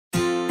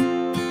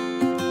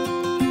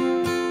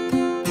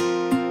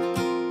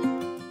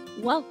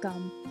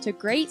Welcome to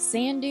Great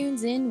Sand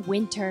Dunes in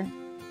Winter.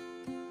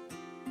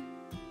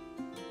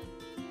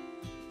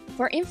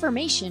 For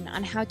information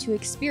on how to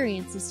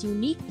experience this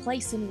unique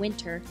place in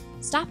winter,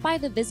 stop by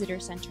the Visitor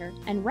Center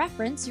and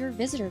reference your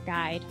visitor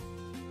guide.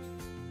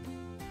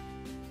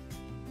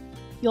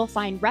 You'll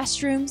find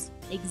restrooms,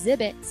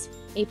 exhibits,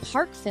 a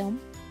park film,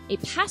 a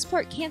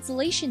passport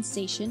cancellation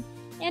station,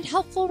 and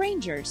helpful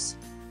rangers,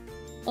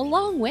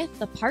 along with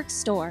the park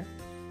store.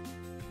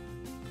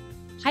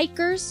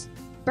 Hikers,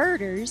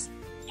 birders,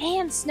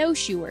 and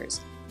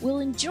snowshoers will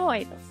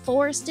enjoy the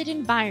forested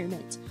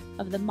environment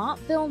of the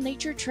Montville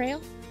Nature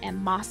Trail and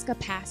Mosca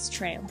Pass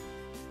Trail.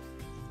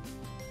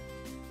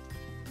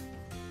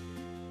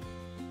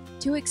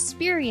 To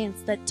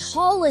experience the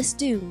tallest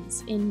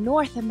dunes in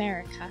North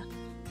America,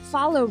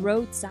 follow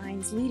road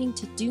signs leading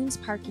to Dunes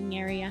parking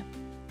area.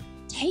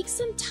 Take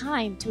some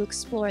time to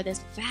explore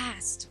this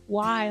vast,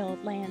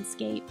 wild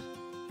landscape.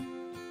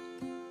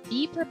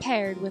 Be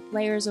prepared with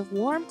layers of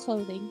warm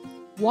clothing,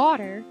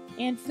 water,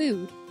 and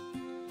food.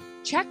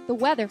 Check the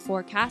weather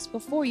forecast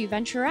before you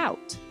venture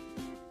out.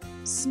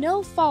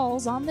 Snow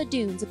falls on the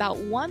dunes about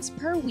once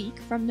per week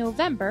from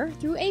November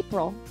through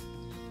April,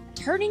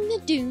 turning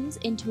the dunes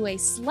into a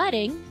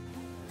sledding,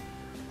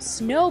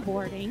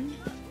 snowboarding,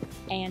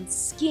 and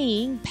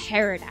skiing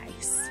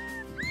paradise.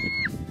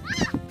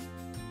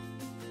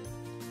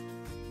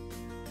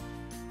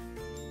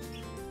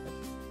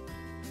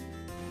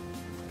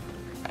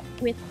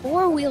 With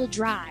four-wheel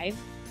drive,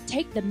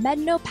 take the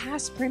Medno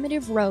Pass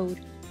Primitive Road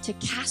to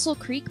Castle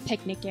Creek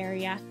Picnic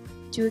Area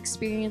to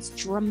experience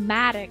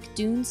dramatic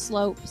dune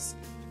slopes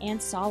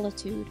and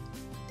solitude.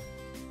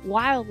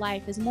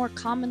 Wildlife is more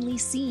commonly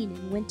seen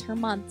in winter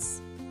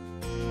months.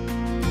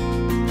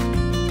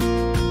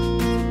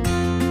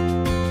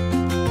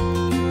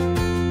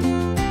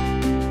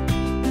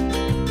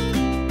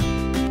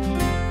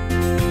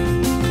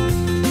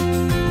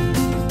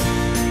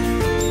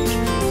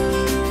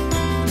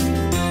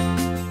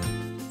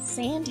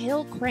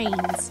 Sandhill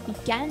cranes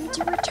began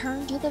to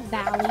return to the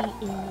valley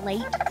in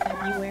late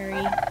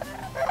February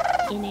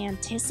in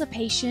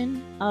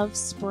anticipation of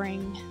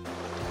spring.